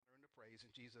praise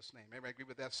in Jesus' name. Everybody agree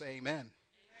with that? Say amen.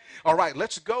 All right,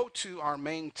 let's go to our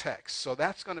main text. So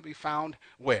that's going to be found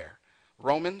where?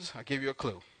 Romans, I'll give you a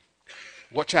clue.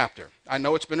 What chapter? I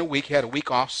know it's been a week. You had a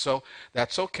week off, so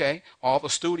that's okay. All the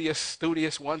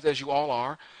studious ones, as you all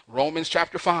are. Romans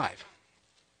chapter 5.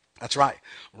 That's right.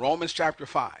 Romans chapter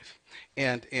 5.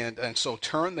 And so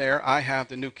turn there. I have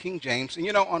the New King James.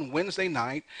 And on Wednesday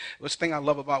night, this thing I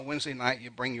love about Wednesday night, you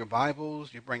bring your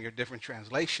Bibles, you bring your different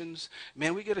translations.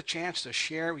 Man, we get a chance to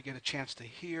share. We get a chance to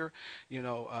hear,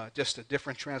 just the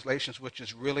different translations, which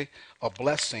is really a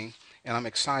blessing. And I'm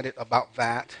excited about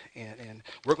that. And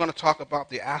we're going to talk about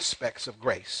the aspects of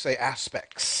grace. Say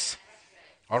aspects.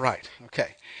 All right.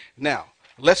 Okay. Now,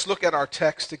 let's look at our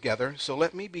text together. So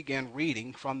let me begin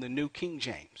reading from the New King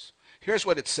James. Here's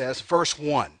what it says, verse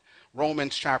 1,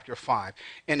 Romans chapter 5.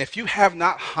 And if you have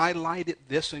not highlighted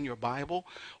this in your Bible,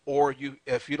 or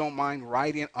if you don't mind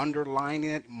writing, underlining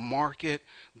it, mark it,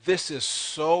 this is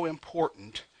so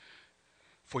important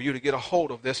for you to get a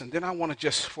hold of this. And then I want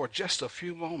to for just a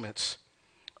few moments,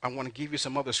 I want to give you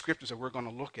some other scriptures that we're going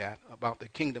to look at about the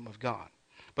kingdom of God.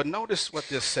 But notice what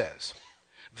this says.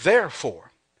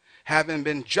 Therefore, having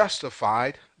been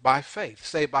justified by faith.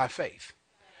 Say by faith.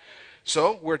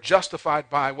 So we're justified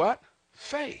by what?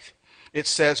 Faith. It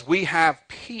says we have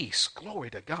peace. Glory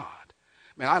to God.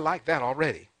 Man, I like that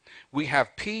already. We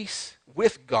have peace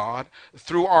with God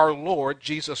through our Lord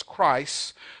Jesus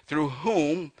Christ, through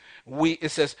whom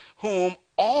it says, whom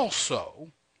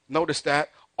also, notice that,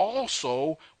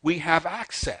 also we have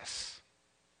access.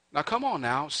 Now come on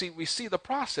now. We see the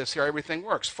process here. Everything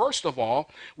works. First of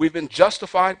all, we've been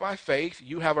justified by faith.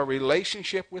 You have a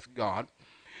relationship with God.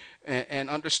 And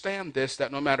understand this,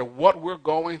 that no matter what we're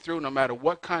going through, no matter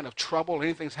what kind of trouble,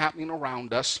 anything's happening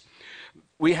around us,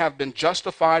 we have been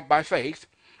justified by faith.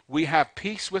 We have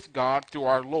peace with God through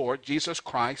our Lord Jesus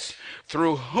Christ,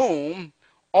 through whom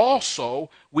also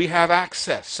we have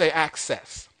access. Say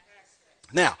access.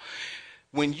 Now,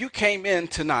 when you came in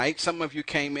tonight, some of you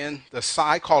came in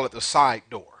I call it the side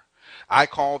door. I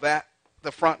call that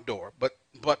the front door, but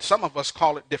some of us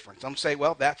call it different. Some say,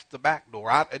 well, that's the back door.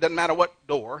 It doesn't matter what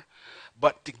door,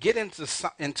 but to get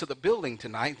into the building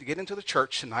tonight, to get into the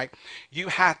church tonight, you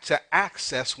had to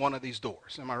access one of these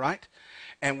doors. Am I right?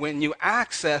 And when you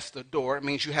access the door, it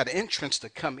means you had entrance to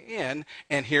come in,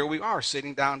 and here we are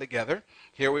sitting down together.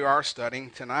 Here we are studying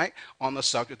tonight on the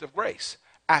subject of grace.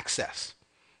 Access,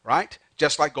 right?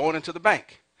 Just like going into the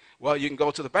bank. Well, you can go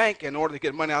to the bank in order to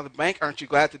get money out of the bank. Aren't you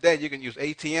glad today you can use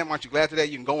ATM? Aren't you glad today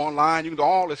you can go online? You can do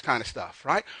all this kind of stuff,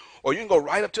 right? Or you can go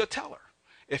right up to a teller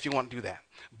if you want to do that.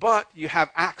 But you have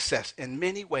access in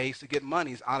many ways to get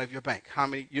monies out of your bank. How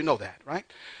many? You know that, right?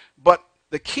 But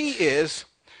the key is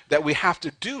that we have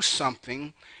to do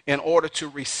something in order to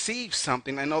receive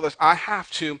something. I know that I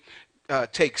have to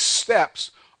take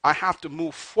steps. I have to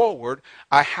move forward.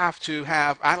 I have to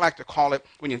I like to call it,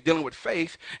 when you're dealing with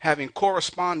faith, having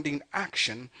corresponding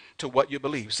action to what you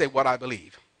believe. Say what I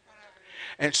believe.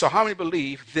 And so how many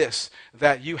believe this,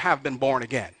 that you have been born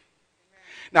again?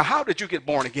 Now, how did you get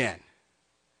born again?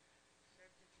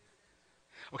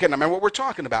 Okay, now remember what we're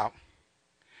talking about.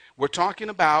 We're talking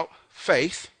about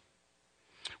faith.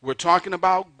 We're talking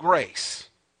about grace.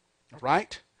 All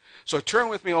right? So turn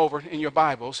with me over in your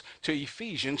Bibles to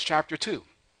Ephesians chapter 2.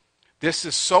 This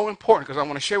is so important because I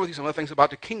want to share with you some other things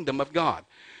about the kingdom of God.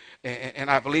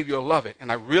 And I believe you'll love it.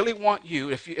 And I really want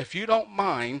you, if you don't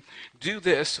mind, do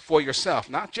this for yourself.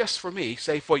 Not just for me.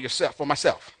 Say for yourself, for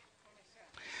myself.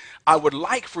 I would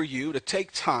like for you to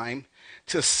take time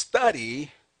to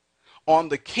study on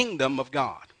the kingdom of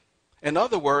God. In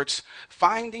other words,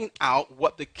 finding out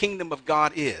what the kingdom of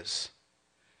God is.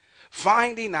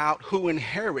 Finding out who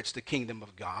inherits the kingdom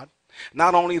of God.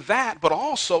 Not only that, but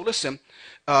also, listen,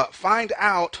 find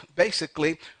out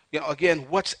basically, again,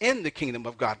 what's in the kingdom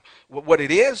of God. What it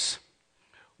is,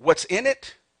 what's in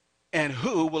it, and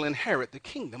who will inherit the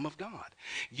kingdom of God.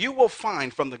 You will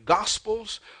find from the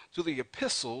Gospels to the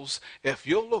epistles, if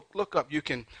you'll look up, you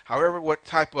can, however, what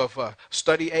type of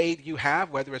study aid you have,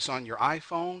 whether it's on your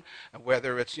iPhone,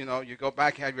 whether it's, you go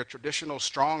back and have your traditional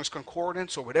Strong's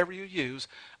Concordance or whatever you use,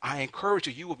 I encourage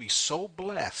you, you will be so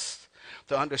blessed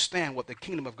to understand what the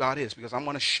kingdom of God is, because I'm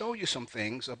going to show you some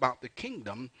things about the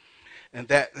kingdom and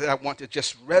that I want to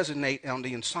just resonate on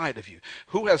the inside of you.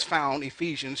 Who has found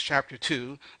Ephesians chapter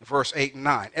 2, verse 8 and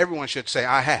 9? Everyone should say,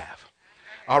 I have.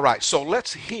 All right, so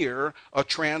let's hear a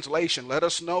translation. Let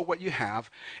us know what you have,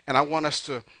 and I want us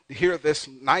to hear this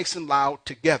nice and loud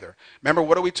together. Remember,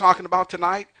 what are we talking about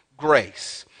tonight?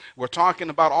 Grace. We're talking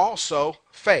about also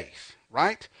faith,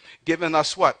 right? Giving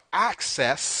us what?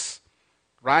 Access,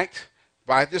 right?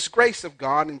 by this grace of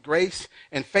God, and grace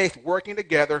and faith working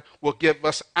together will give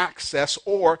us access,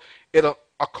 or it'll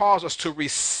cause us to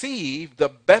receive the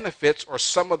benefits or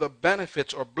some of the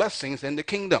benefits or blessings in the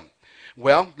kingdom.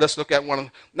 Well, let's look at one,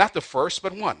 not the first,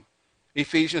 but one.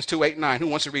 Ephesians 2:8-9. Who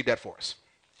wants to read that for us?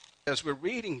 As we're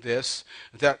reading this,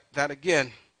 that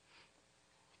again,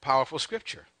 powerful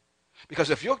scripture. Because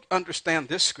if you'll understand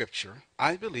this scripture,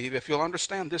 I believe if you'll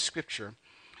understand this scripture,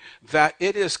 that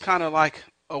it is kind of like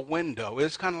a window.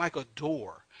 It's kind of like a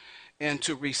door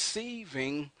into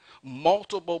receiving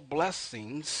multiple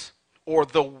blessings, or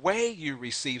the way you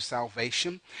receive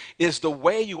salvation is the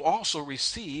way you also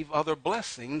receive other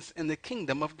blessings in the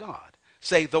kingdom of God.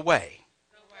 Say the way.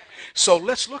 So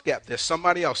let's look at this.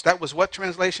 Somebody else. That was what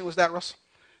translation was that, Russ?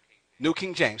 New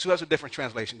King James. Who has a different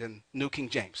translation than New King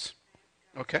James?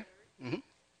 Okay.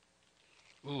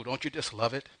 Ooh, don't you just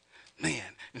love it?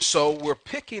 Man. And so we're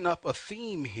picking up a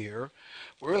theme here.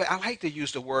 Really, I like to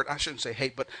use the word, I shouldn't say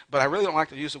hate, but I really don't like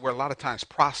to use the word a lot of times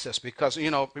process, because,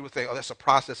 people think, oh, that's a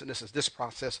process and this is this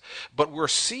process. But we're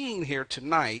seeing here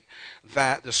tonight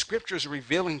that the scripture is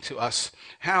revealing to us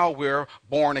how we're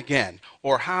born again,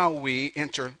 or how we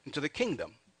enter into the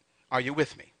kingdom. Are you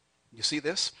with me? You see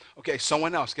this? Okay,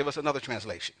 someone else, give us another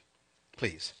translation,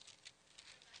 please.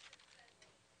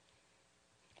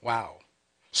 Wow.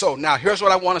 So now here's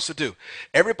what I want us to do.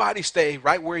 Everybody stay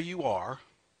right where you are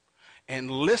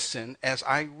and listen as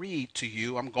I read to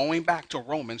you. I'm going back to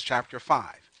Romans chapter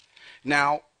 5.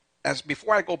 Now,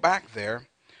 before I go back there,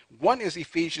 one is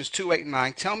Ephesians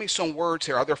 2:8-9. Tell me some words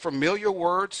here. Are there familiar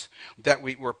words that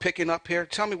we're picking up here?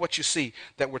 Tell me what you see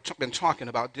that we've been talking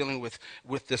about, dealing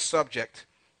with this subject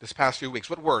this past few weeks.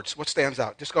 What words? What stands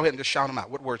out? Just go ahead and just shout them out.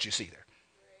 What words you see there?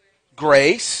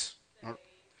 Grace.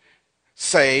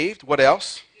 Saved. What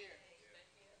else?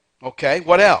 Okay.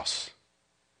 What else?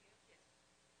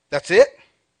 That's it?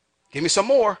 Give me some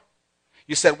more.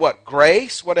 You said what?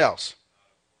 Grace. What else?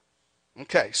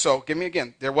 Okay. So give me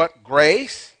again. They're what?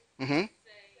 Grace.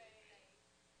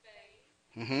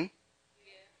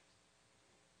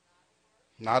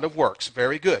 Not of works.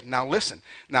 Very good. Now listen.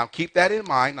 Now keep that in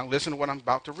mind. Now listen to what I'm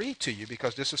about to read to you,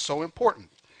 because this is so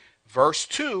important. Verse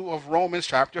 2 of Romans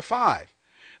chapter 5.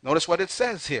 Notice what it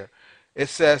says here. It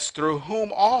says, through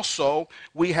whom also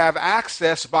we have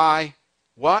access by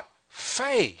what?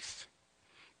 Faith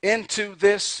into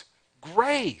this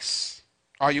grace.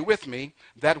 Are you with me?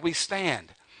 That we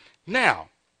stand. Now,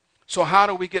 so how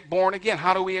do we get born again?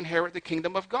 How do we inherit the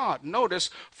kingdom of God? Notice,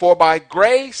 for by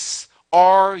grace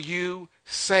are you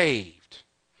saved.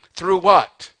 Through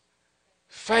what?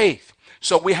 Faith.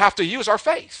 So we have to use our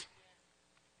faith.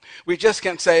 We just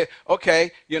can't say,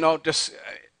 okay,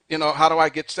 how do I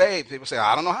get saved? People say,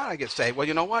 I don't know how I get saved. Well,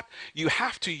 you know what? You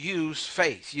have to use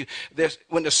faith.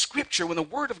 When the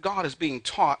word of God is being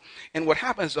taught, and what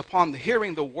happens upon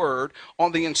hearing the word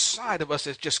on the inside of us,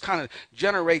 it just kind of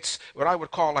generates what I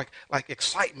would call like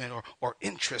excitement or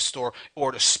interest, or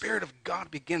the Spirit of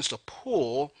God begins to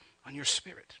pull on your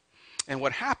spirit. And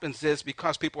what happens is,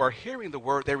 because people are hearing the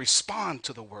word, they respond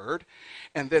to the word.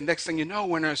 And then next thing you know,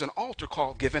 when there's an altar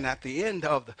call given at the end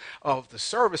of the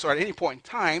service, or at any point in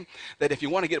time, that if you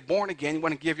want to get born again, you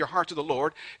want to give your heart to the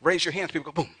Lord, raise your hands,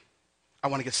 people go, boom, I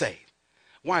want to get saved.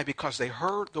 Why? Because they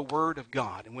heard the word of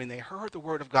God. And when they heard the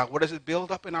word of God, what does it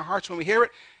build up in our hearts when we hear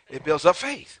it? It builds up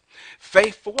faith.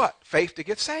 Faith for what? Faith to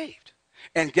get saved.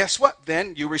 And guess what?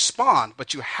 Then you respond,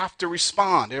 but you have to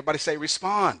respond. Everybody say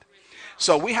respond.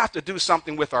 So we have to do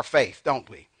something with our faith, don't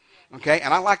we? Okay,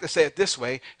 and I like to say it this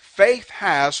way: faith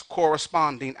has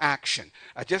corresponding action.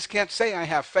 I just can't say I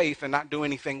have faith and not do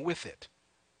anything with it.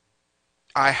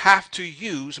 I have to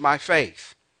use my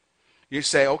faith. You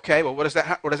say, okay, well, what does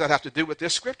that have to do with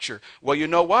this scripture? Well, you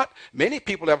know what? Many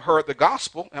people have heard the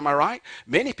gospel, am I right?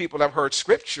 Many people have heard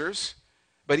scriptures,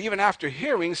 but even after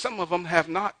hearing, some of them have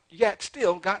not yet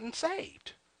still gotten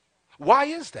saved. Why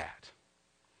is that?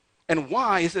 And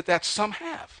why is it that some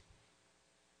have?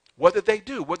 What did they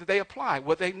do? What did they apply?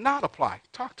 What did they not apply?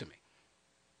 Talk to me.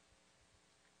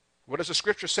 What does the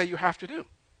scripture say you have to do?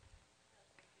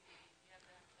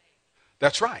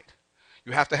 That's right.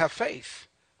 You have to have faith,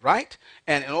 right?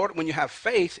 And when you have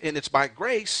faith, and it's by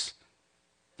grace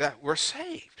that we're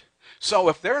saved. So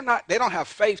if they don't have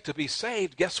faith to be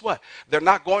saved, guess what? They're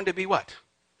not going to be what?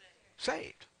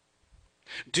 Saved.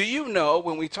 Do you know,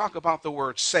 when we talk about the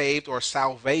word saved or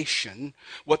salvation,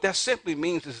 what that simply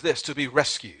means is this: to be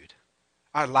rescued.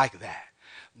 I like that.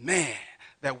 Man,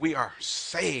 that we are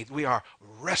saved, we are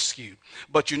rescued.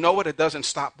 But you know what? It doesn't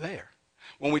stop there.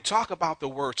 When we talk about the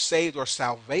word saved or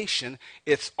salvation,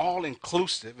 it's all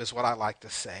inclusive, is what I like to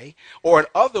say. Or in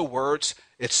other words,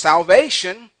 it's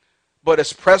salvation, but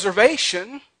it's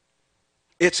preservation,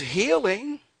 it's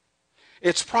healing,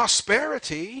 it's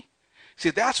prosperity. See,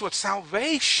 that's what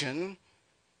salvation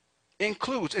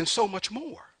includes and so much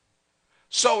more.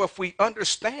 So if we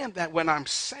understand that when I'm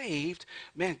saved,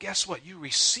 man, guess what? You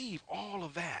receive all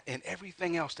of that and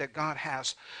everything else that God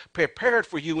has prepared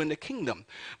for you in the kingdom.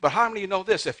 But how many of you know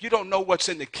this? If you don't know what's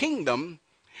in the kingdom,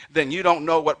 then you don't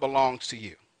know what belongs to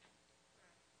you.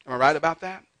 Am I right about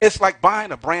that? It's like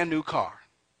buying a brand new car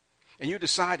and you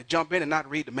decide to jump in and not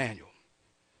read the manual.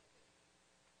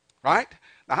 Right?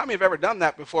 Now, how many have ever done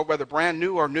that before, whether brand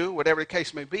new or new, whatever the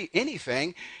case may be,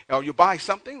 anything, you buy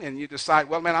something and you decide,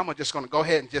 well, man, I'm just going to go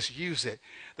ahead and just use it.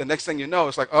 The next thing you know,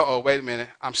 it's like, uh-oh, wait a minute,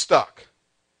 I'm stuck.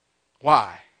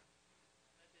 Why?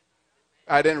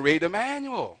 I didn't read the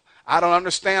manual. I don't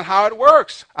understand how it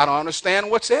works. I don't understand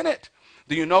what's in it.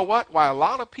 Do you know what? Why a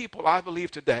lot of people, I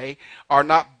believe today, are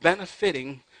not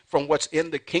benefiting from what's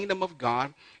in the kingdom of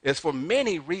God is for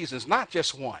many reasons, not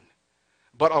just one.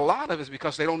 But a lot of it is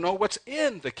because they don't know what's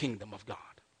in the kingdom of God.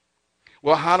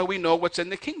 Well, how do we know what's in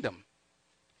the kingdom?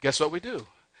 Guess what we do?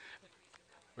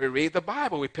 We read the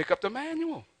Bible. We pick up the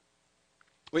manual.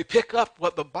 We pick up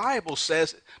what the Bible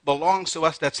says belongs to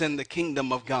us that's in the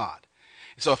kingdom of God.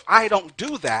 So if I don't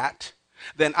do that,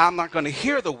 then I'm not going to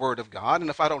hear the word of God. And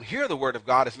if I don't hear the word of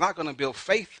God, it's not going to build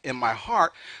faith in my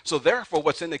heart. So therefore,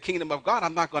 what's in the kingdom of God,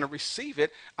 I'm not going to receive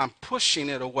it. I'm pushing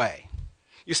it away.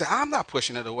 You say, I'm not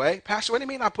pushing it away. Pastor, what do you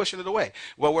mean I'm pushing it away?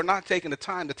 Well, we're not taking the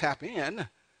time to tap in,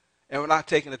 and we're not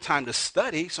taking the time to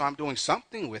study, so I'm doing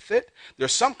something with it.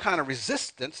 There's some kind of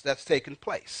resistance that's taking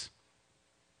place,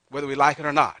 whether we like it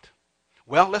or not.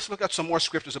 Well, let's look at some more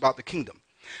scriptures about the kingdom.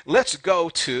 Let's go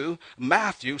to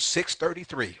Matthew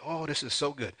 6:33. Oh, this is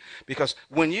so good. Because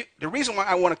the reason why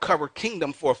I want to cover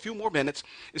kingdom for a few more minutes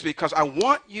is because I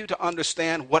want you to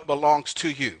understand what belongs to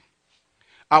you.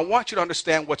 I want you to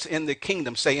understand what's in the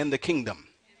kingdom. Say, in the kingdom.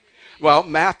 Well,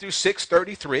 Matthew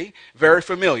 6:33, very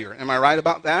familiar. Am I right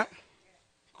about that?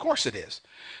 Of course it is.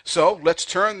 So let's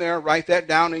turn there, write that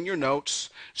down in your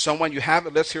notes. Someone, you have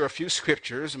it, let's hear a few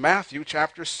scriptures. Matthew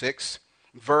chapter 6,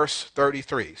 verse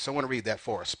 33. Someone read that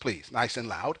for us, please, nice and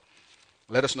loud.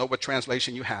 Let us know what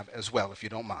translation you have as well, if you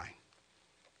don't mind.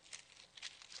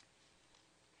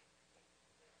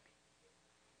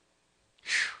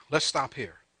 Let's stop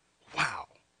here. Wow.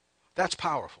 That's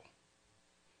powerful.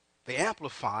 The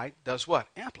Amplified does what?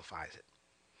 Amplifies it.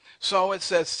 So it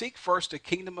says, seek first the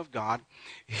kingdom of God,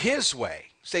 his way.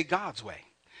 Say God's way.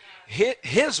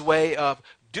 His way of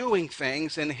doing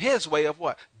things and his way of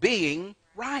what? Being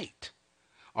right.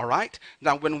 All right?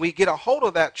 Now, when we get a hold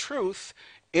of that truth,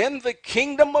 in the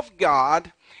kingdom of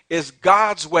God is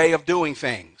God's way of doing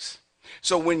things.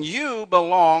 So when you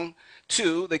belong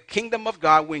to the kingdom of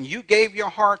God, when you gave your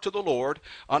heart to the Lord,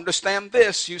 understand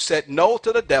this, you said no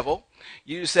to the devil.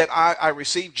 You said, I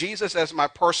received Jesus as my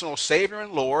personal Savior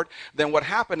and Lord. Then what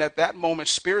happened at that moment,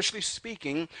 spiritually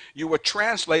speaking, you were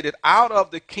translated out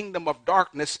of the kingdom of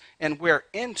darkness and we're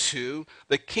into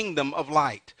the kingdom of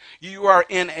light. You are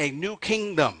in a new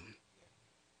kingdom,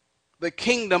 the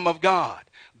kingdom of God.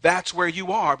 That's where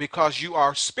you are because you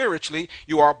are spiritually,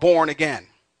 you are born again.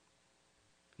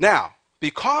 Now,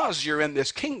 because you're in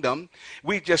this kingdom,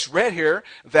 we just read here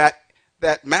that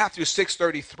Matthew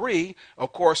 6:33,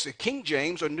 of course, the King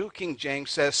James or New King James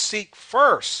says, seek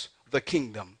first the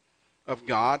kingdom of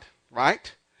God,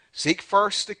 right? Seek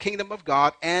first the kingdom of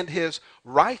God and his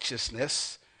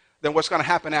righteousness. Then what's going to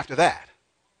happen after that?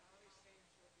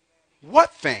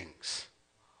 What things?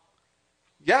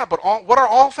 Yeah, but what are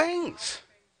all things?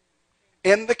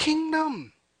 In the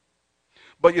kingdom.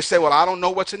 But you say, well, I don't know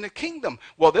what's in the kingdom.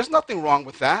 Well, there's nothing wrong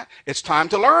with that. It's time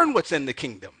to learn what's in the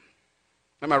kingdom.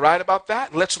 Am I right about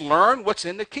that? Let's learn what's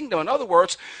in the kingdom. In other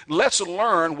words, let's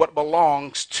learn what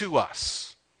belongs to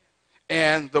us.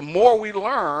 And the more we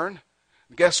learn,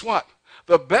 guess what?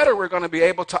 The better we're going to be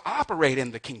able to operate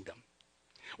in the kingdom.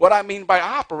 What I mean by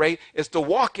operate is to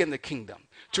walk in the kingdom,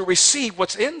 to receive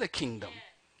what's in the kingdom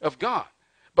of God.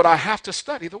 But I have to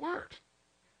study the word.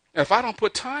 And if I don't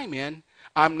put time in,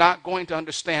 I'm not going to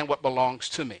understand what belongs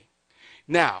to me.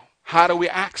 Now, how do we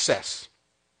access?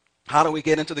 How do we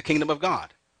get into the kingdom of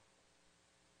God?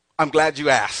 I'm glad you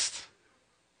asked.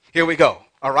 Here we go.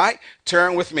 All right?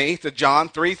 Turn with me to John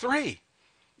 3:3.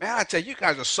 Man, I tell you, you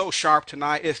guys are so sharp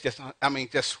tonight. It's just,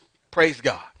 just praise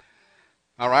God.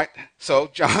 All right? So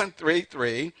John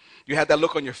 3:3, you had that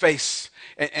look on your face,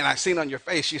 and I seen on your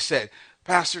face, you said,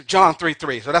 Pastor, John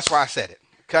 3:3. So that's why I said it.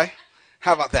 Okay?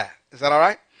 How about that? Is that all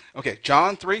right? Okay,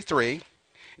 John 3:3.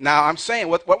 Now I'm saying,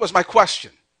 what was my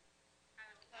question?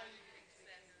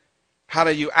 How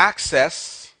do you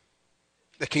access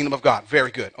The kingdom of God. Very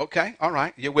good. Okay. All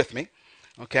right. You're with me.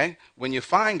 Okay. When you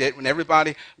find it,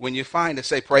 when you find it,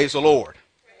 say, praise the Lord.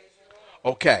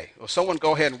 Okay. Well, someone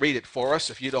go ahead and read it for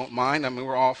us if you don't mind. I mean,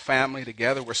 we're all family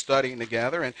together. We're studying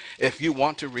together. And if you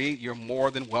want to read, you're more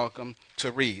than welcome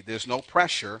to read. There's no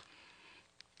pressure.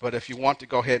 But if you want to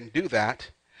go ahead and do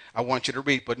that, I want you to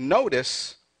read. But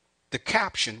notice the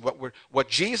caption. What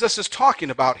Jesus is talking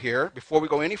about here, before we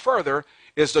go any further,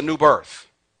 is the new birth.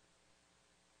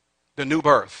 The new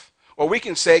birth. Or we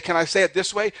can say, can I say it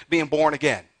this way? Being born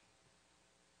again.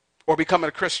 Or becoming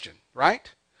a Christian,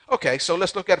 right? Okay, so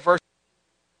let's look at verse.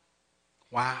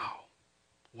 Wow.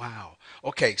 Wow.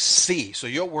 Okay, see. So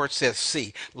your word says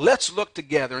see. Let's look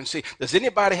together and see. Does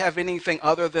anybody have anything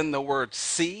other than the word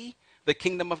see, the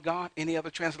kingdom of God? Any other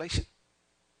translation?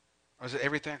 Or is it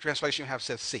every translation you have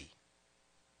says see?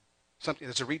 Something,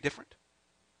 does it read different?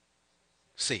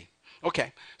 See.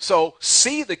 Okay, so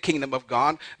see the kingdom of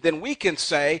God. Then we can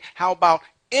say, how about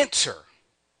enter?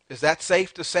 Is that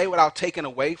safe to say without taking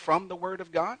away from the word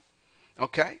of God?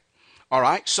 Okay. All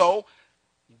right, so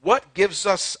what gives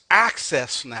us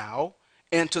access now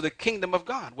into the kingdom of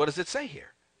God? What does it say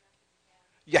here?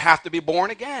 You have to be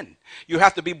born again. You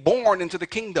have to be born into the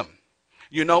kingdom.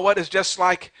 You know what? It's just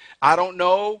like, I don't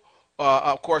know,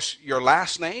 of course, your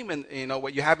last name and you know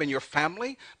what you have in your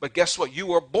family, but guess what? You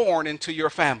were born into your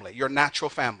family, your natural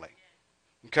family.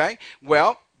 Okay?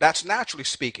 Well, that's naturally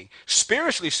speaking.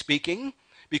 Spiritually speaking,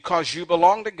 because you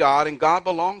belong to God and God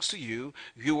belongs to you,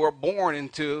 you were born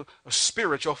into a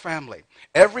spiritual family.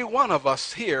 Every one of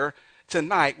us here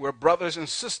tonight, we're brothers and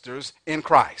sisters in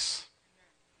Christ.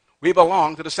 We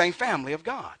belong to the same family of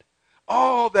God.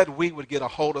 Oh, that we would get a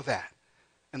hold of that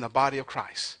in the body of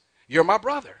Christ. You're my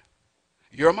brother.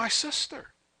 You're my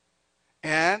sister.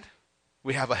 And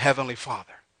we have a heavenly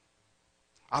Father.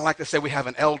 I like to say we have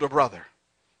an elder brother,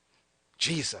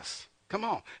 Jesus. Come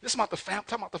on. This is about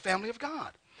talking about the family of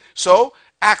God. So,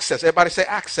 access. Everybody say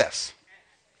access.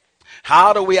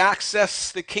 How do we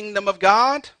access the kingdom of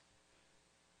God?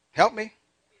 Help me.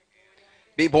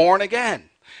 Be born again.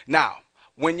 Now,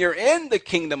 when you're in the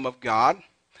kingdom of God,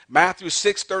 Matthew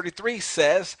 6:33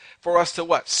 says for us to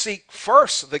what? Seek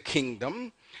first the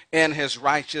kingdom and his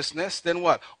righteousness, then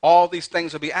what? All these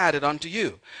things will be added unto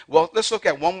you. Well, let's look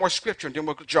at one more scripture, and then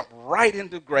we'll jump right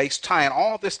into grace, tying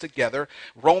all this together.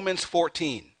 Romans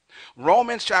 14.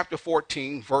 Romans chapter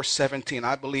 14, verse 17.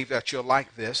 I believe that you'll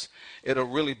like this. It'll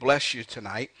really bless you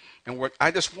tonight. And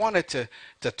I just wanted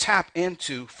to tap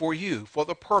into for you, for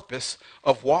the purpose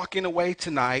of walking away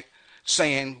tonight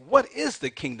saying, what is the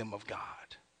kingdom of God?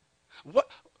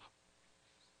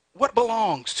 What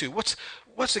belongs to?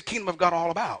 What's the kingdom of God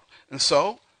all about? And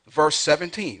so, verse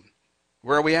 17.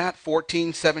 Where are we at?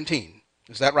 14:17.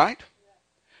 Is that right? Yeah.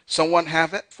 Someone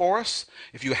have it for us?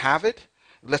 If you have it,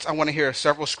 I want to hear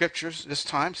several scriptures this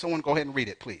time. Someone go ahead and read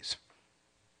it, please.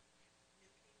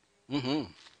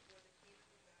 Mm-hmm.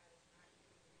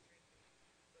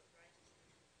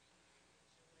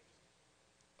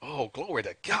 Oh, glory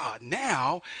to God.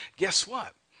 Now, guess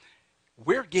what?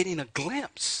 We're getting a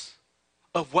glimpse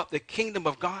of what the kingdom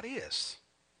of God is.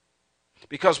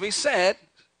 Because we said,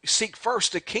 seek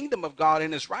first the kingdom of God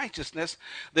and his righteousness,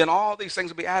 then all these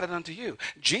things will be added unto you.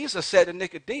 Jesus said to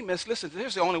Nicodemus, listen,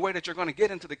 here's the only way that you're going to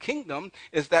get into the kingdom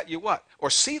is that you what? Or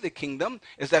see the kingdom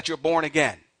is that you're born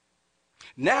again.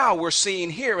 Now we're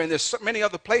seeing here, and there's so many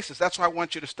other places. That's why I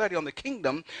want you to study on the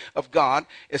kingdom of God.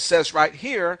 It says right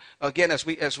here, again, as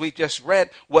we just read,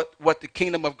 what the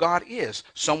kingdom of God is.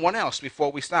 Someone else,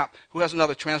 before we stop, who has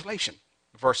another translation?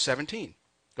 Verse 17.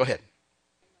 Go ahead.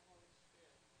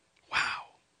 Wow.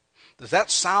 Does that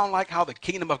sound like how the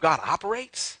kingdom of God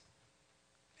operates?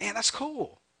 Man, that's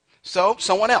cool. So,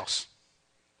 someone else.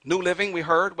 New Living, we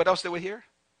heard. What else did we hear?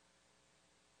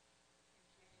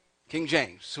 King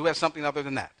James. Who has something other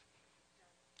than that?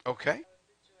 Okay.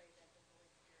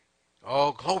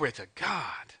 Oh, glory to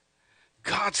God.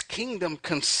 God's kingdom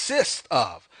consists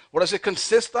of. What does it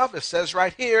consist of? It says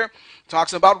right here, it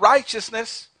talks about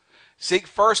righteousness. Seek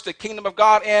first the kingdom of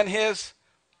God and his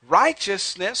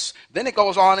righteousness. Then it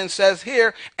goes on and says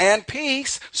here, and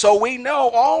peace. So we know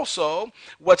also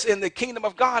what's in the kingdom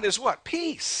of God is what?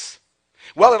 Peace.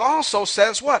 Well, it also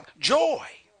says what? Joy.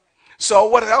 So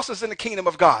what else is in the kingdom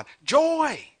of God?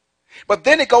 Joy. But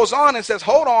then it goes on and says,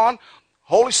 hold on,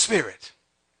 Holy Spirit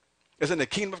is in the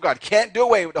kingdom of God. Can't do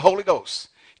away with the Holy Ghost.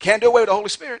 Can't do away with the Holy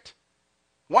Spirit.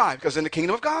 Why? Because in the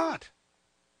kingdom of God.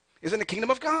 It's in the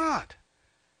kingdom of God.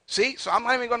 See, so I'm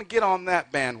not even going to get on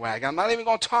that bandwagon. I'm not even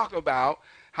going to talk about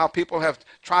how people have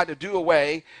tried to do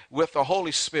away with the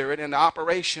Holy Spirit and the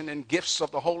operation and gifts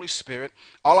of the Holy Spirit.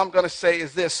 All I'm going to say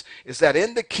is this, is that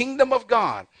in the kingdom of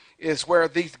God, is where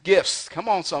these gifts, come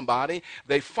on somebody,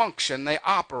 they function, they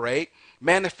operate,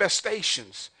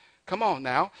 manifestations. Come on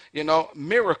now,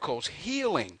 miracles,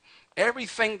 healing,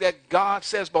 everything that God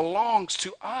says belongs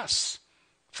to us.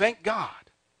 Thank God.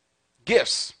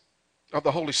 Gifts of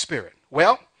the Holy Spirit.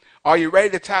 Well, are you ready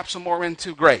to tap some more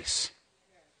into grace?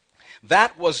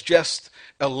 That was just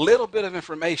a little bit of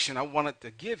information I wanted to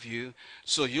give you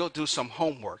so you'll do some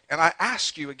homework. And I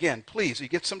ask you again, please, you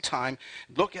get some time,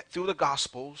 look through the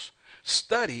Gospels,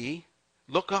 study,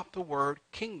 look up the word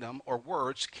kingdom or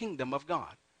words, kingdom of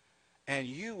God. And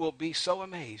you will be so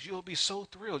amazed. You'll be so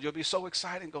thrilled. You'll be so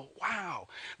excited and go, wow.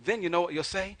 Then you know what you'll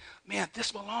say? Man,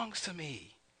 this belongs to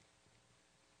me.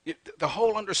 The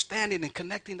whole understanding and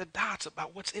connecting the dots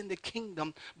about what's in the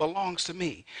kingdom belongs to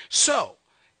me. So,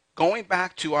 going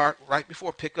back to our, right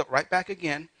before, pick up right back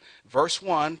again, verse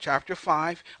 1, chapter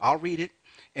 5, I'll read it,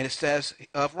 and it says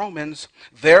of Romans,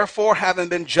 therefore, having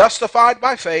been justified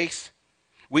by faith,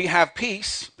 we have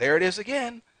peace, there it is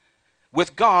again,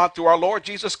 with God through our Lord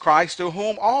Jesus Christ, to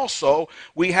whom also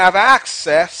we have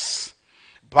access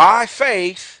by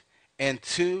faith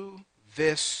into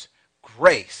this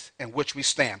grace in which we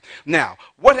stand. Now,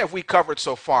 what have we covered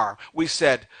so far? We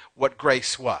said what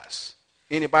grace was.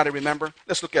 Anybody remember?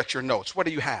 Let's look at your notes. What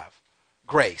do you have?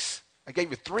 Grace. I gave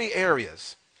you 3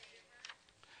 areas.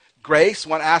 Grace,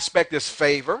 one aspect is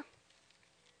favor.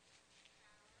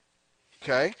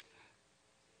 Okay.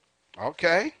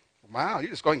 Wow, you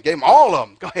just go and gave them all of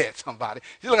them. Go ahead, somebody.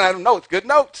 You're looking at them notes. Good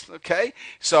notes. Okay.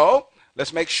 So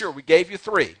let's make sure we gave you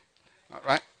 3. All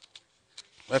right.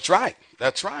 That's right.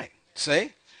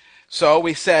 See? So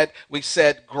we said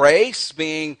grace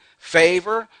being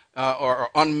favor or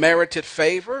unmerited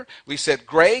favor. We said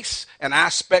grace, an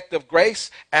aspect of grace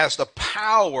as the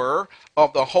power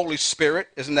of the Holy Spirit.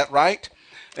 Isn't that right?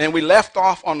 And we left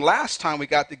off on last time we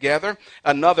got together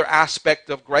another aspect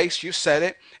of grace. You said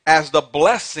it as the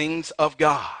blessings of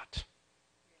God.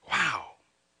 Wow.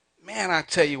 Man, I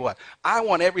tell you what, I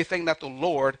want everything that the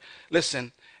Lord,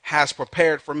 listen, has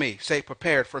prepared for me. Say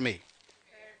prepared for me.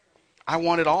 I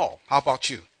want it all. How about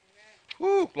you?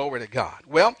 Woo, glory to God.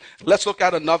 Well, let's look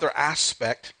at another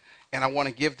aspect, and I want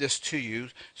to give this to you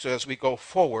so as we go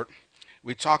forward.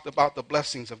 We talked about the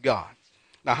blessings of God.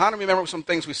 Now, how do you remember some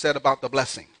things we said about the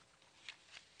blessing?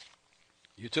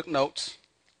 You took notes.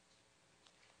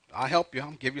 I'll help you.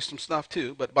 I'll give you some stuff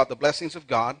too. But about the blessings of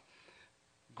God,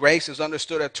 grace is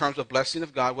understood in terms of blessing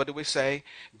of God. What did we say?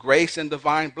 Grace and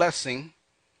divine blessing.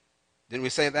 Didn't we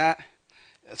say that?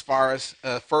 As far as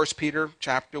 1 Peter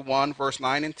chapter 1, verse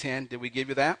 9 and 10. Did we give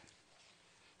you that?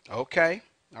 Okay.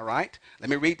 All right. Let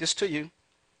me read this to you.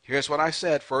 Here's what I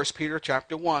said. 1 Peter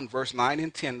chapter 1, verse 9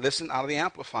 and 10. Listen out of the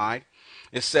Amplified.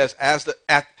 It says, at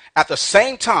the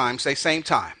same time, say same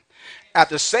time. At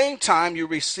the same time you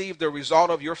receive the result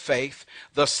of your faith,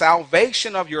 the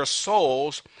salvation of your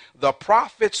souls, the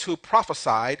prophets who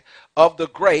prophesied of the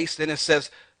grace, then it says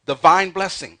divine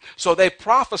blessing. So they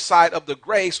prophesied of the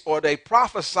grace, or they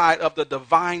prophesied of the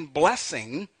divine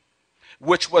blessing,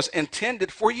 which was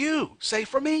intended for you. Say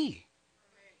for me.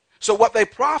 So what they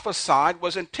prophesied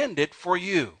was intended for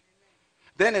you.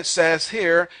 Then it says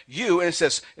here, you, and it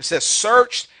says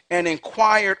searched and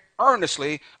inquired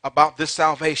earnestly about this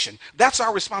salvation. That's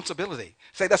our responsibility.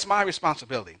 Say, that's my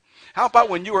responsibility. How about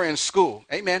when you were in school?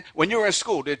 Amen. When you were in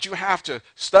school, did you have to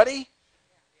study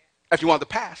if you wanted to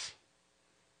pass?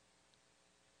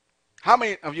 How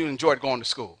many of you enjoyed going to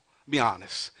school? Be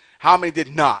honest. How many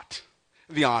did not?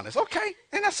 Be honest. Okay,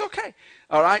 and that's okay.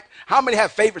 All right. How many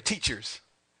have favorite teachers?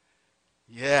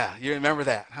 Yeah, you remember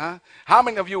that, huh? How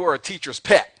many of you were a teacher's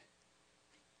pet?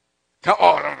 Come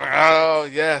on. Oh,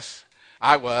 yes.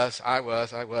 I was. I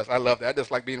love that. I just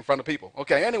like being in front of people.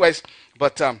 Okay, anyways,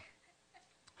 but so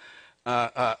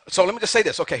let me just say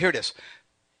this. Okay, here it is.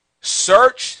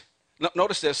 Searched,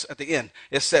 notice this at the end.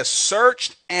 It says,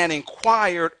 searched and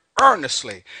inquired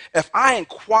earnestly. If I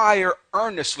inquire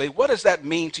earnestly, what does that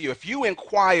mean to you? If you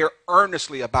inquire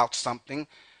earnestly about something,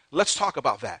 let's talk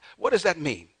about that. What does that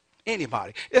mean?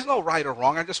 Anybody. There's no right or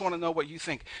wrong. I just want to know what you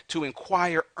think to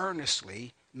inquire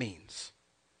earnestly means.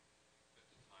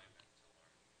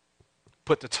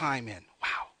 Put the time in.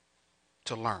 Wow.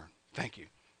 To learn. Thank you.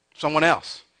 Someone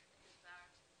else.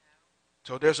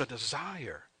 So there's a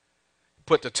desire.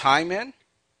 Put the time in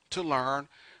to learn.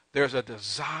 There's a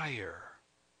desire.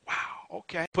 Wow.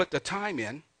 Okay. Put the time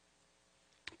in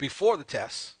before the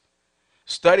test.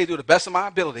 Study to the best of my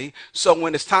ability, so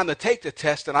when it's time to take the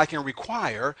test, then I can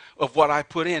require of what I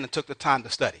put in and took the time to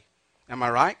study. Am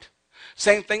I right?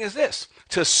 Same thing as this.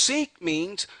 To seek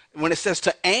means, when it says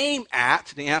to aim at,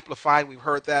 the Amplified, we've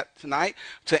heard that tonight.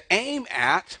 To aim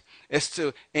at, is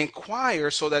to inquire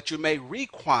so that you may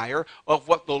require of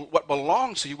what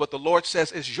belongs to you, what the Lord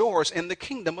says is yours in the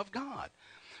kingdom of God.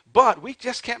 But we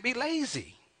just can't be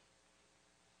lazy.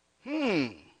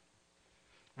 We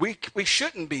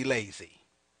shouldn't be lazy.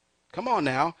 Come on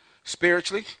now,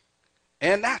 spiritually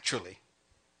and naturally.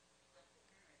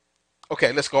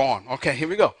 Okay, let's go on. Okay, here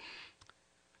we go.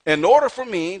 In order for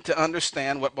me to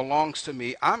understand what belongs to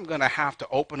me, I'm going to have to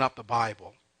open up the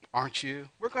Bible, aren't you?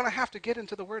 We're going to have to get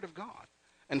into the Word of God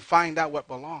and find out what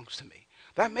belongs to me.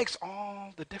 That makes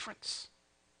all the difference.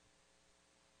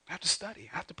 I have to study.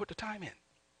 I have to put the time in.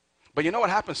 But you know what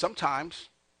happens sometimes?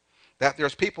 That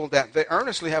there's people that they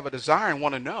earnestly have a desire and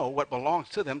want to know what belongs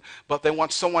to them, but they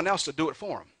want someone else to do it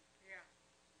for them.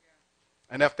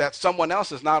 And if that someone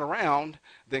else is not around,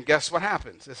 then guess what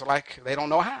happens? It's like they don't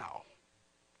know how.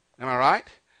 Am I right?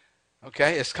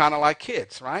 Okay, it's kind of like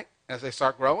kids, right? As they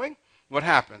start growing, what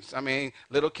happens? I mean,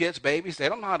 little kids, babies, they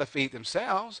don't know how to feed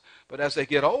themselves. But as they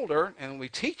get older and we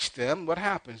teach them, what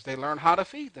happens? They learn how to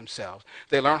feed themselves.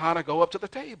 They learn how to go up to the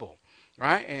table,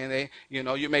 right? And they,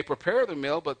 you may prepare the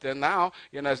meal, but then now,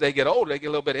 as they get older, they get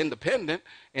a little bit independent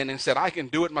and then said, I can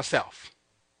do it myself.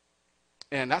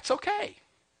 And that's okay.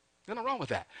 Nothing wrong with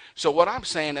that. So what I'm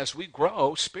saying, as we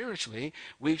grow spiritually,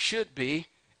 we should be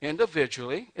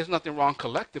individually, there's nothing wrong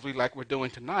collectively like we're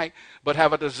doing tonight, but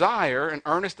have a desire, an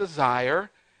earnest desire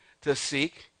to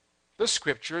seek the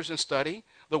scriptures and study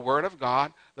the Word of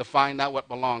God to find out what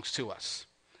belongs to us.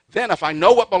 Then if I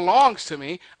know what belongs to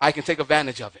me, I can take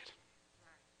advantage of it.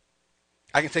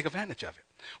 I can take advantage of it.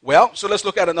 Well, so let's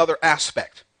look at another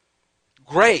aspect.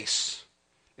 Grace,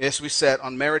 as we said,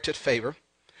 unmerited favor.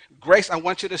 Grace, I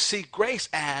want you to see grace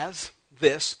as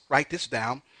this, write this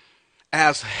down,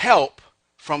 as help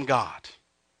from God.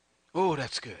 Oh,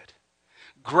 that's good.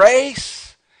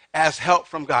 Grace as help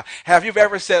from God. Have you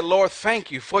ever said, Lord, thank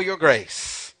you for your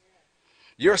grace?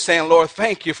 You're saying, Lord,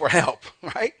 thank you for help,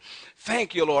 right?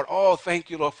 Thank you, Lord. Oh, thank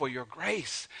you, Lord, for your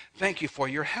grace. Thank you for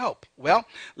your help. Well,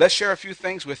 let's share a few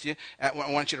things with you.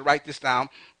 I want you to write this down.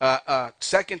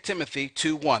 2 Timothy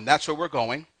 2:1. That's where we're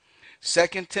going.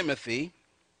 2 Timothy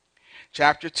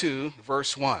chapter 2,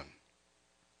 verse 1.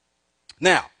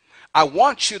 Now, I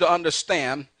want you to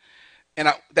understand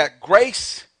that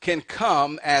grace can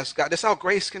come as God. That's how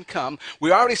grace can come.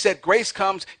 We already said grace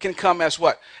can come as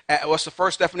what? What's the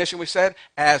first definition we said?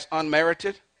 As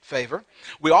unmerited favor.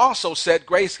 We also said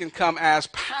grace can come as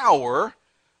power,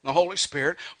 the Holy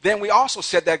Spirit. Then we also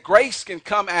said that grace can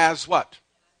come as what?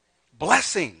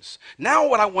 Blessings. Now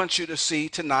what I want you to see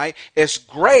tonight is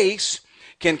grace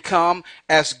can come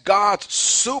as God's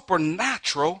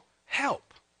supernatural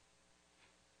help.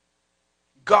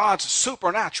 God's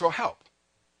supernatural help.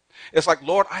 It's like,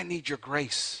 Lord, I need your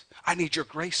grace. I need your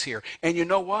grace here. And you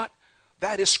know what?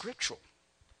 That is scriptural.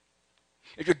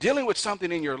 If you're dealing with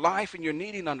something in your life and you're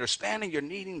needing understanding, you're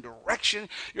needing direction,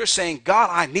 you're saying, God,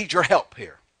 I need your help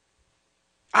here.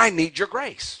 I need your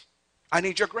grace. I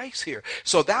need your grace here.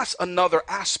 So that's another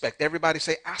aspect. Everybody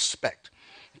say aspect.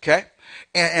 Okay?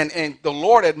 And the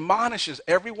Lord admonishes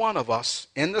every one of us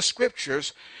in the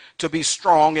scriptures to be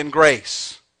strong in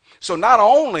grace. So not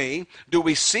only do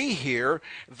we see here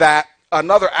that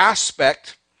another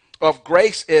aspect of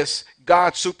grace is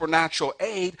God's supernatural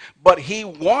aid, but he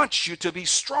wants you to be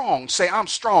strong. Say, I'm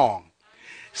strong.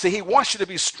 See, he wants you to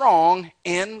be strong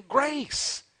in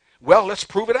grace. Well, let's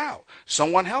prove it out.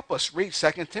 Someone help us read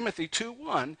 2 Timothy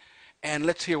 2:1, and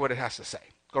let's hear what it has to say.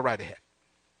 Go right ahead.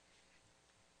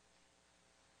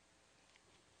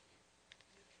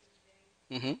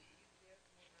 Mm-hmm.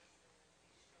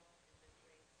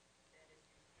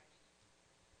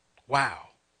 Wow.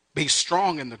 Be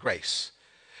strong in the grace.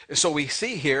 And so we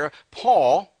see here,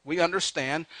 Paul, we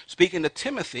understand, speaking to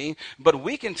Timothy, but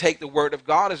we can take the word of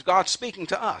God as God speaking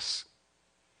to us.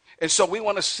 And so we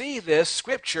want to see this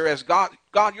scripture as God,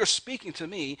 you're speaking to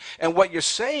me, and what you're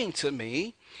saying to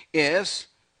me is,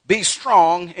 be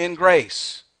strong in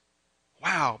grace.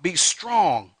 Wow, be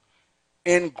strong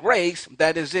in grace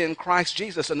that is in Christ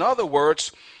Jesus. In other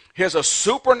words, here's a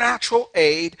supernatural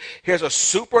aid, here's a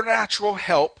supernatural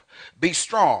help. Be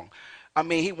strong. I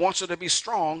mean, he wants you to be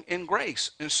strong in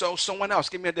grace. And so someone else,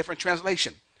 give me a different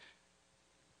translation,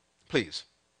 please.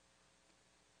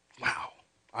 Wow,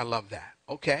 I love that.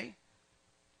 Okay.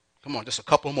 Come on, just a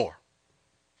couple more.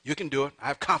 You can do it. I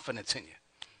have confidence in you.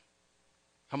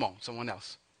 Come on, someone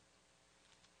else.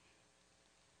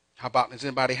 How about, does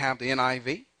anybody have the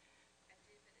NIV?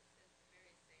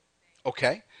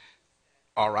 Okay.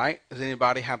 All right. Does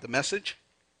anybody have the Message?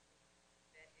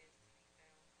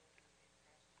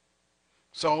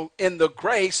 So in the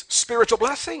grace, spiritual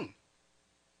blessing.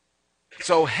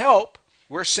 So help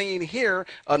We're seeing here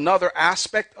another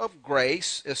aspect of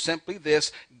grace is simply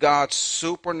this: God's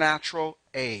supernatural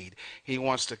aid. He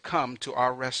wants to come to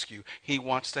our rescue. He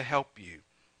wants to help you.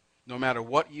 No matter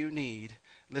what you need,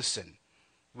 listen,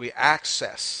 we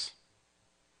access,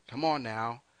 come on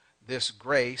now, this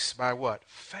grace by what?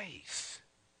 Faith.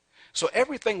 So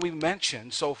everything we've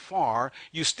mentioned so far,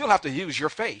 you still have to use your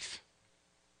faith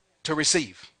to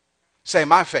receive. Say,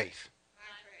 my faith.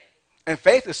 And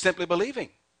faith is simply believing.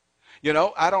 You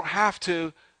know, I don't have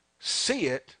to see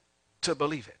it to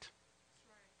believe it.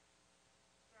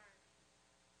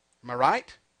 Am I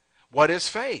right? What is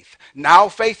faith? Now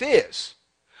faith is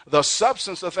the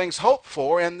substance of things hoped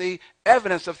for and the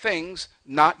evidence of things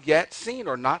not yet seen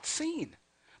or not seen.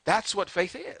 That's what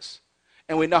faith is.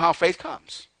 And we know how faith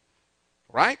comes.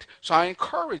 Right? So I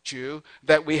encourage you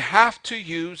that we have to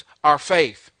use our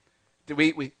faith.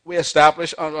 We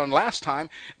established on last time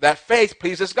that faith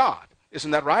pleases God.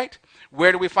 Isn't that right?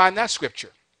 Where do we find that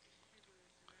scripture?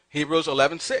 Hebrews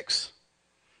 11:6.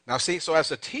 Now see, so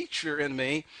as a teacher in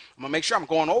me, I'm going to make sure I'm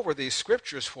going over these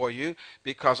scriptures for you,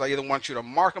 because I either want you to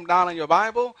mark them down in your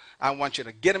Bible, I want you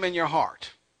to get them in your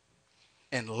heart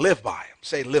and live by them.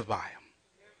 Say, live by them.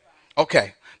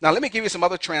 Okay, now let me give you some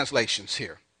other translations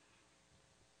here.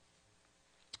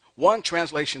 One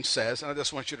translation says, and I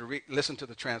just want you to listen to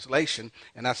the translation,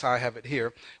 and that's how I have it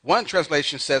here. One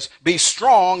translation says, be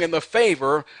strong in the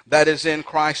favor that is in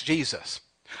Christ Jesus.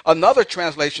 Another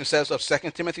translation says of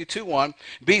 2 Timothy 2:1,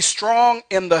 be strong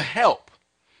in the help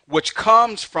which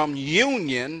comes from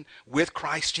union with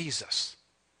Christ Jesus.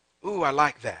 Ooh, I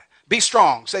like that. Be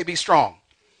strong. Say, be strong.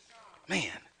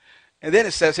 Man. And then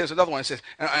it says, here's another one. It says,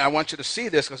 and I want you to see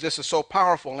this because this is so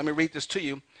powerful. Let me read this to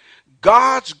you.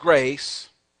 God's grace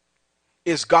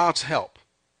is God's help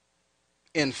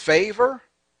in favor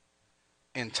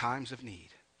in times of need.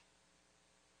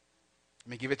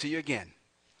 Let me give it to you again.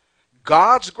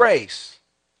 God's grace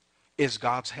is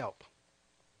God's help.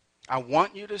 I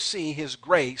want you to see his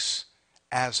grace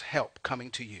as help coming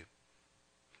to you.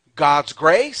 God's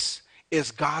grace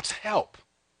is God's help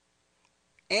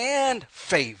and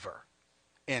favor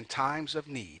in times of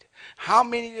need. How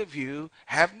many of you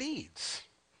have needs?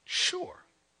 Sure.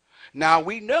 Now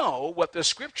we know what the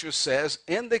scripture says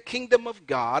in the kingdom of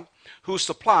God, who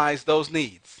supplies those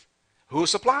needs. Who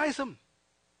supplies them?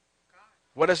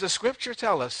 What does the scripture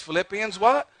tell us? Philippians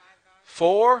what?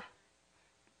 4.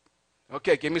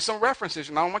 Okay, give me some references.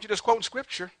 And I don't want you just quoting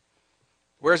scripture.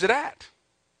 Where's it at?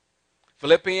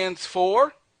 Philippians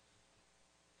 4.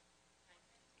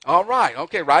 All right.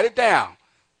 Okay, write it down.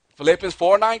 Philippians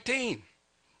 4:19.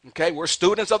 Okay, we're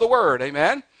students of the word.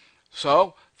 Amen.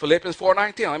 So Philippians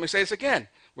 4:19. Let me say this again.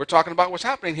 We're talking about what's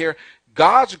happening here.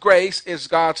 God's grace is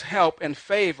God's help and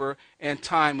favor in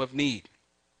time of need.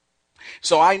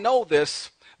 So I know this,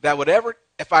 that whatever,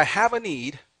 if I have a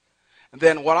need,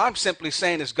 then what I'm simply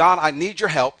saying is, God, I need your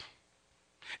help.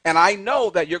 And I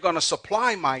know that you're going to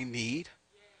supply my need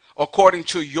according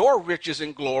to your riches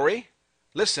and glory.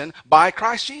 Listen, by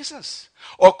Christ Jesus.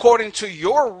 According to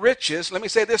your riches, let me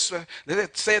say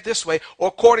it this way,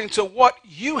 according to what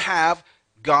you have,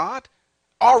 God,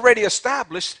 already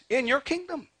established in your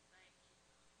kingdom.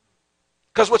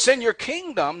 Because what's in your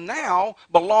kingdom now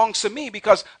belongs to me,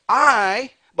 because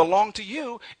I belong to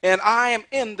you and I am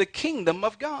in the kingdom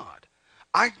of God.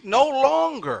 I no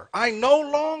longer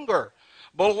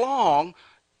belong,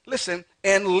 listen,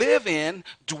 and live in,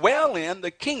 dwell in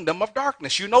the kingdom of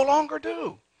darkness. You no longer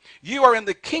do. You are in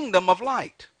the kingdom of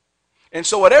light. And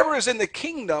so whatever is in the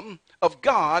kingdom of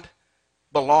God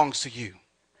belongs to you.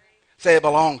 Say, it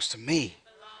belongs to me.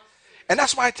 And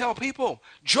that's why I tell people,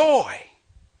 joy,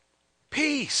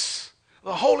 peace,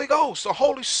 the Holy Ghost, the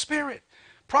Holy Spirit,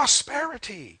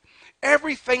 prosperity,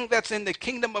 everything that's in the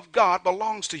kingdom of God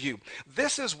belongs to you.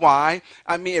 This is why,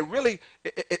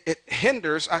 it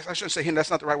hinders, I shouldn't say hinder, that's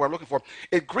not the right word I'm looking for.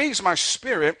 It grieves my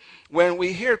spirit when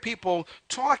we hear people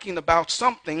talking about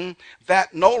something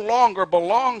that no longer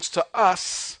belongs to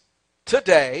us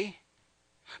today,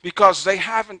 because they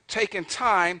haven't taken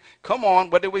time, come on,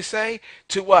 what did we say?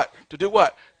 To what? To do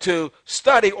what? To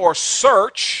study or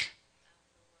search,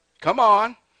 come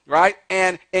on, right?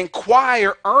 And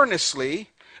inquire earnestly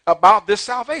about this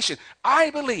salvation. I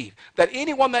believe that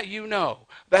anyone that you know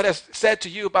that has said to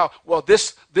you about, well,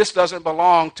 this doesn't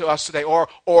belong to us today, or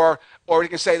you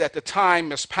can say that the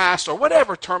time is past, or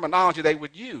whatever terminology they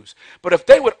would use. But if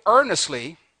they would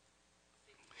earnestly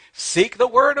seek the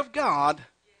word of God,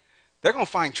 they're going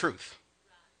to find truth.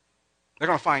 They're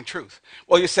going to find truth.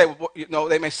 Well, you say, well,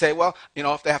 they may say, well,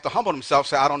 if they have to humble themselves,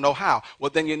 say, I don't know how. Well,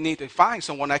 then you need to find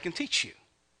someone that can teach you.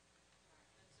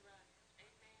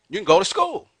 You can go to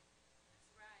school.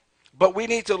 But we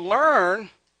need to learn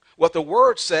what the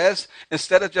word says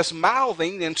instead of just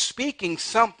mouthing and speaking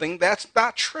something that's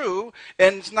not true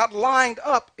and it's not lined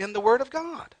up in the word of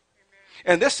God.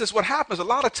 And this is what happens a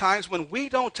lot of times when we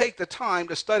don't take the time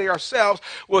to study ourselves.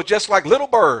 We're just like little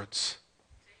birds.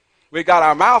 We got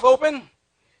our mouth open.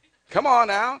 Come on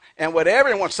now. And whatever,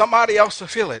 and want somebody else to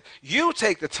feel it. You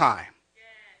take the time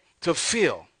to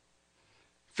feel.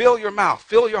 Fill your mouth.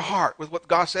 Fill your heart with what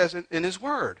God says in his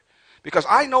word. Because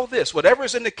I know this. Whatever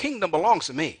is in the kingdom belongs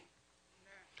to me.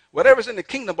 Whatever's in the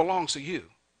kingdom belongs to you.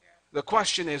 The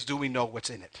question is, do we know what's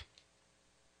in it?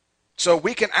 So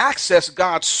we can access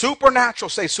God's supernatural,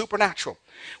 say supernatural.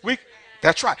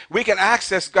 That's right. We can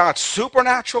access God's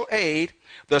supernatural aid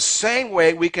the same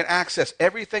way we can access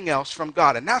everything else from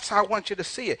God. And that's how I want you to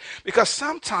see it. Because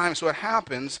sometimes what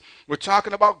happens, we're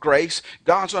talking about grace,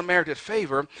 God's unmerited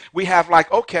favor. We have like,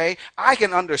 okay, I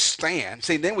can understand.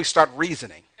 See, then we start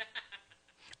reasoning.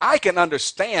 I can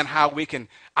understand how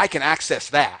I can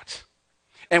access that.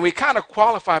 And we kind of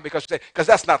qualify because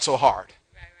that's not so hard.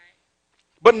 Right.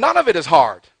 But none of it is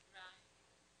hard.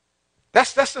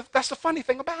 Right. That's the funny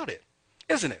thing about it,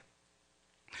 isn't it?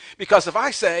 Because if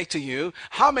I say to you,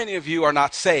 how many of you are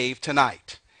not saved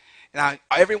tonight? Now,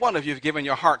 every one of you have given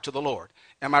your heart to the Lord.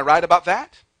 Am I right about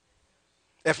that?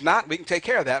 If not, we can take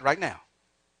care of that right now.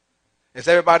 Is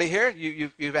everybody here?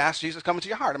 You've asked Jesus to come into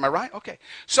your heart. Am I right? Okay.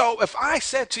 So if I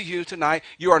said to you tonight,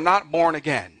 you are not born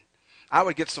again, I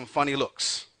would get some funny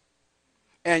looks.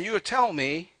 And you would tell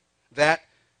me that,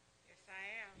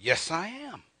 yes, I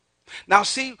am. Now,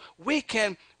 see, we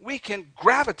can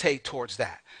gravitate towards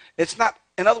that. It's not,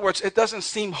 in other words, it doesn't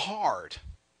seem hard.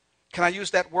 Can I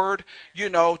use that word?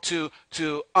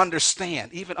 To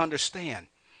understand, even understand.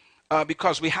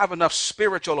 Because we have enough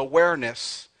spiritual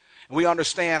awareness. We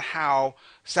understand how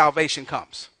salvation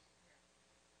comes.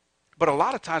 But a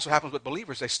lot of times what happens with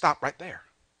believers, they stop right there.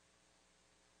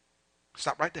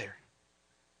 Stop right there.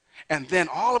 And then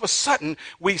all of a sudden,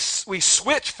 we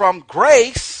switch from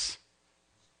grace,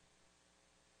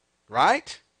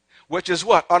 right? Which is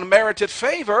what? Unmerited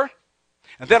favor.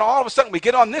 And then all of a sudden, we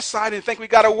get on this side and think we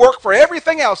got to work for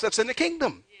everything else that's in the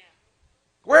kingdom. Yeah.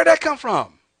 Where'd that come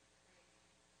from?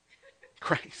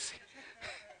 Crazy.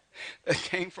 It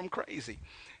came from crazy.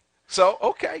 So,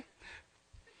 okay.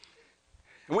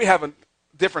 We have a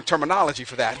different terminology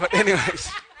for that. But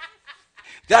anyways,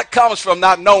 that comes from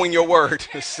not knowing your word,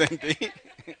 Cindy.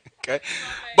 Okay.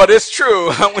 But it's true.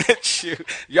 I'm with you.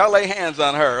 Y'all lay hands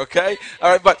on her, okay?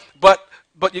 All right,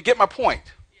 but you get my point.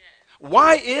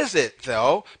 Why is it,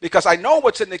 though? Because I know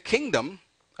what's in the kingdom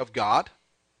of God.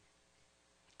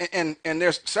 And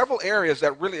there's several areas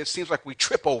that really it seems like we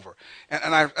trip over.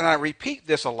 And I repeat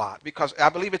this a lot because I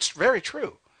believe it's very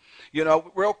true.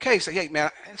 We're okay. Say, hey,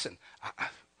 man, listen,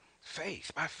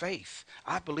 by faith,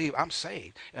 I believe I'm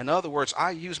saved. In other words, I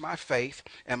use my faith,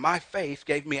 and my faith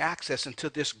gave me access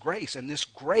into this grace. And this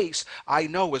grace I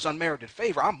know is unmerited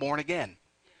favor. I'm born again.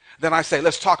 Then I say,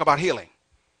 let's talk about healing.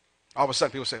 All of a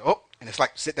sudden people say, oh, and it's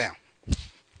like, sit down.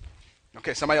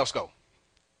 Okay, somebody else go.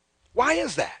 Why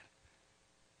is that?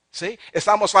 See, it's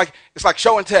almost like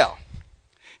show and tell.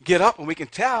 Get up and we can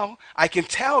tell. I can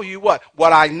tell you what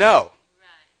I know.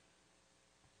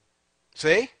 Right.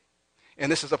 See?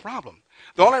 And this is a problem.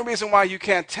 The only reason why you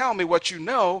can't tell me what you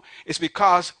know is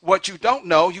because what you don't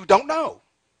know, you don't know.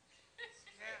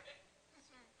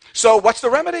 So what's the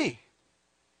remedy?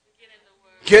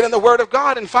 Get in the Word of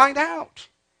God and find out.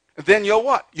 Then you'll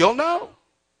what? You'll know.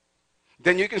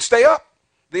 Then you can stay up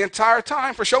the entire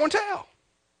time for show and tell.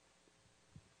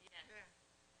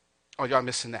 Oh, y'all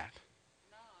missing that.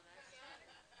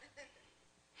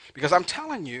 Because I'm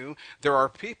telling you, there are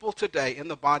people today in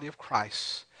the body of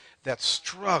Christ that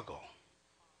struggle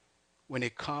when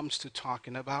it comes to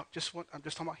talking about I'm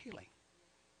just talking about healing.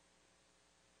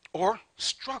 Or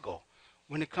struggle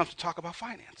when it comes to talk about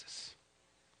finances,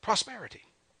 prosperity.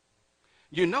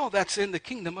 That's in the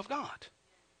kingdom of God.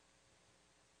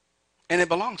 And it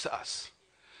belongs to us.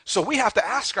 So we have to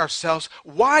ask ourselves,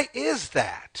 why is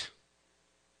that?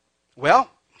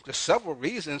 Well, there's several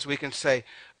reasons we can say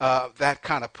that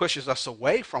kind of pushes us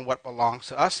away from what belongs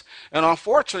to us. And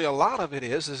unfortunately, a lot of it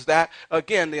is that,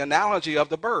 again, the analogy of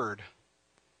the bird.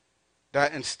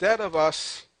 That instead of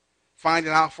us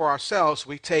finding out for ourselves,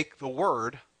 we take the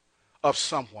word of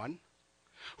someone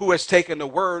who has taken the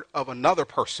word of another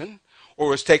person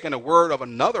or has taken the word of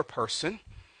another person,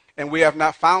 and we have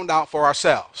not found out for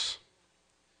ourselves.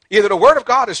 Either the word of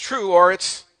God is true or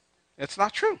it's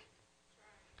not true.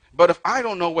 But if I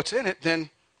don't know what's in it, then,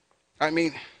 I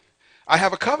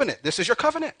have a covenant. This is your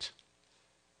covenant.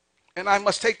 And I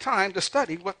must take time to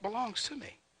study what belongs to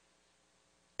me.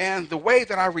 And the way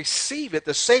that I receive it,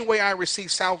 the same way I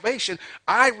receive salvation,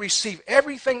 I receive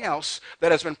everything else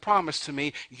that has been promised to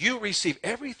me. You receive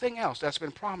everything else that's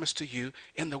been promised to you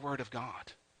in the Word of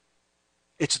God.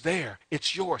 It's there.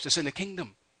 It's yours. It's in the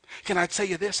kingdom. Can I tell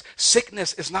you this?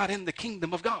 Sickness is not in the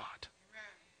kingdom of God.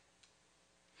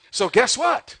 So guess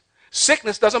what?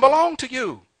 Sickness doesn't belong to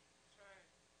you.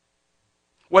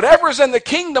 Whatever is in the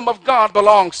kingdom of God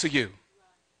belongs to you.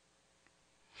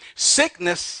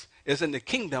 Sickness is in the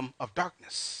kingdom of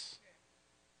darkness.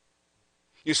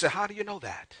 You say, how do you know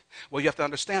that? Well, you have to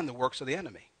understand the works of the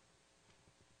enemy.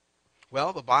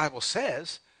 Well, the Bible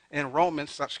says in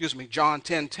John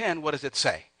 10:10, what does it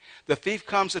say? The thief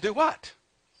comes to do what?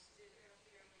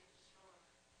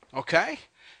 Okay?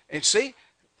 And see,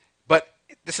 but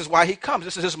this is why he comes.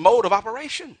 This is his mode of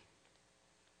operation.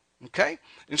 Okay?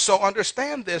 And so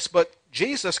understand this, but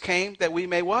Jesus came that we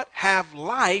may what? Have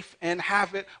life and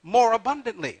have it more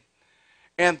abundantly.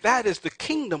 And that is the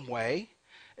kingdom way,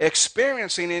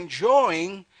 experiencing,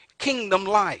 enjoying kingdom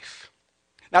life.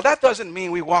 Now that doesn't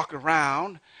mean we walk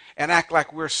around and act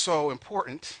like we're so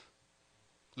important.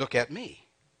 Look at me.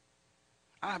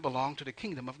 I belong to the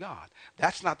kingdom of God.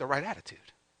 That's not the right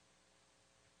attitude.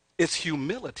 It's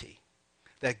humility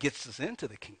that gets us into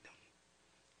the kingdom.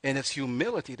 And it's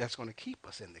humility that's going to keep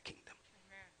us in the kingdom.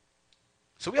 Amen.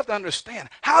 So we have to understand,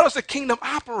 how does the kingdom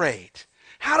operate?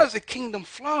 How does the kingdom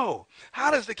flow?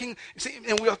 How does the kingdom, see,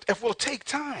 and if we'll take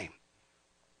time.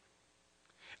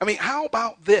 I mean, how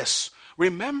about this?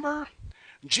 Remember,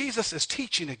 Jesus is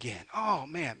teaching again. Oh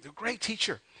man, the great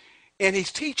teacher. And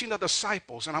he's teaching the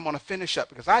disciples, and I'm going to finish up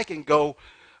because I can go,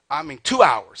 2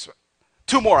 hours.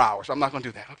 2 more hours. I'm not going to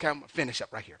do that. Okay, I'm going to finish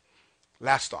up right here.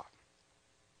 Last thought.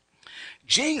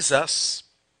 Jesus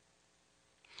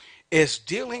is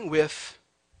dealing with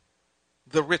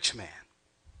the rich man.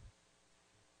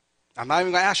 I'm not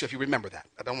even going to ask you if you remember that.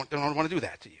 I don't want to do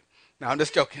that to you. No, I'm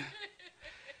just joking.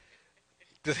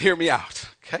 Just hear me out,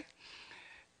 okay?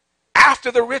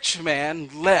 After the rich man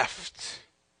left,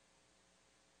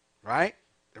 right?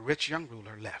 The rich young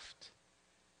ruler left.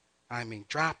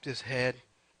 Dropped his head,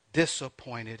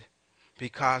 disappointed,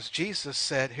 because Jesus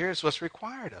said, here's what's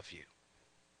required of you.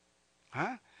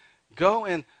 Go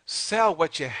and sell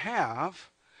what you have.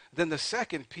 Then the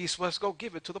second piece was go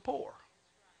give it to the poor.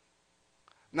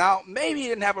 Now, maybe he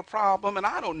didn't have a problem, and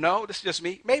I don't know. This is just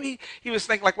me. Maybe he was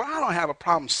thinking like, well, I don't have a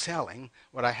problem selling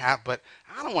what I have, but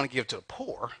I don't want to give it to the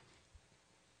poor.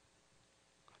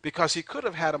 Because he could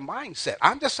have had a mindset.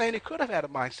 I'm just saying he could have had a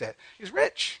mindset. He's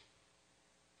rich.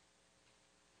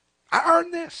 I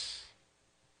earned this.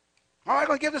 Am I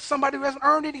going to give this to somebody who hasn't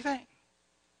earned anything?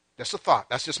 That's a thought.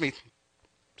 That's just me.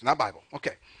 It's not Bible.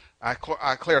 Okay. I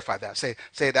clarified that. Say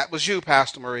that was you,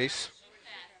 Pastor Maurice.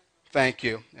 Thank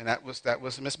you. And that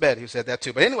was Miss Betty who said that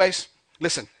too. But anyways,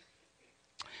 listen.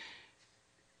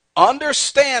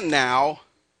 Understand now,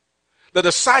 the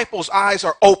disciples' eyes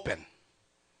are open.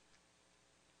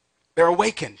 They're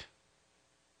awakened.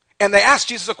 And they ask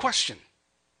Jesus a question.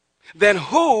 Then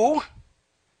who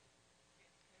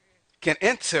can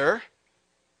enter?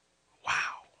 Wow.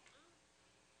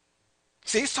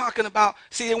 See, he's talking about,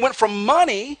 it went from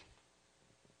money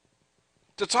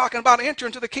to talking about entering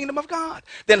into the kingdom of God.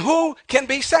 Then who can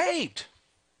be saved?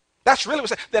 That's really what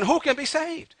it's saying. Then who can be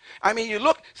saved? You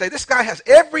look, say this guy has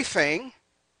everything,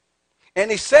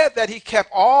 and he said that he kept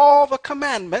all the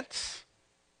commandments,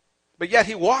 but yet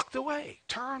he walked away,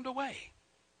 turned away.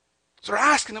 So they're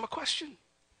asking him a question.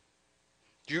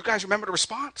 Do you guys remember the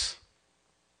response?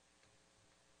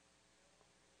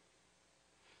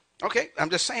 Okay, I'm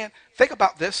just saying, think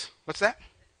about this. What's that?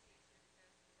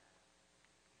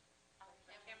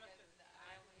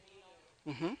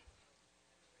 Mm-hmm.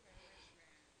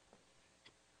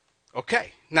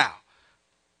 Okay, now,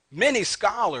 many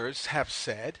scholars have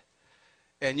said,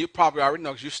 and you probably already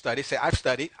know because you study, say, I've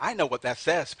studied. I know what that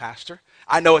says, Pastor.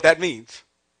 I know what that means.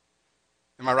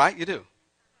 Am I right? You do?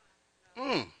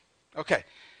 Okay.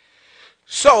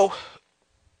 So,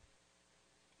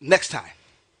 next time.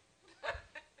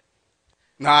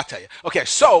 No, I'll tell you. Okay,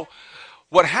 so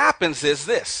what happens is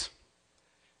this.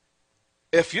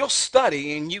 If you'll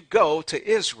study and you go to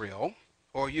Israel,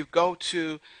 or you go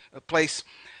to a place,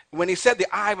 when he said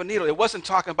the eye of a needle, it wasn't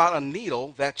talking about a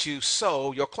needle that you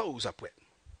sew your clothes up with.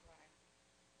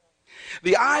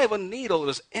 The eye of a needle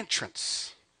is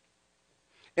entrance.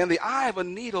 And the eye of a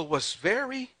needle was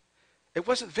it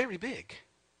wasn't very big.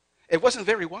 It wasn't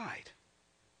very wide.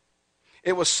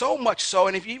 It was so much so,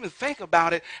 and if you even think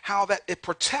about it, how that it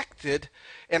protected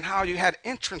and how you had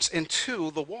entrance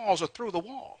into the walls or through the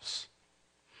walls.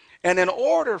 And in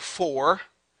order for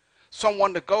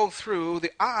someone to go through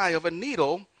the eye of a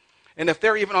needle, And if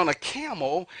they're even on a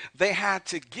camel, they had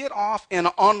to get off and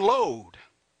unload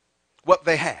what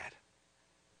they had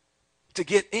to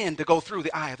get in to go through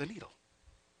the eye of the needle.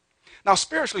 Now,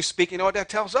 spiritually speaking, you know what that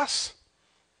tells us?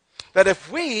 That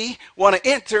if we want to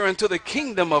enter into the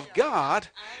kingdom of God,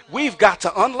 we've got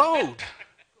to unload.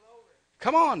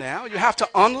 Come on now, you have to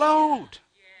unload.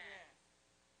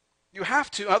 You have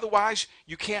to, otherwise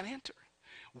you can't enter.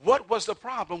 What was the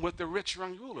problem with the rich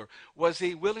young ruler? Was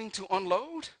he willing to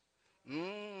unload?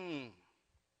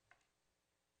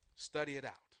 Study it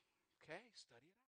out. Okay, study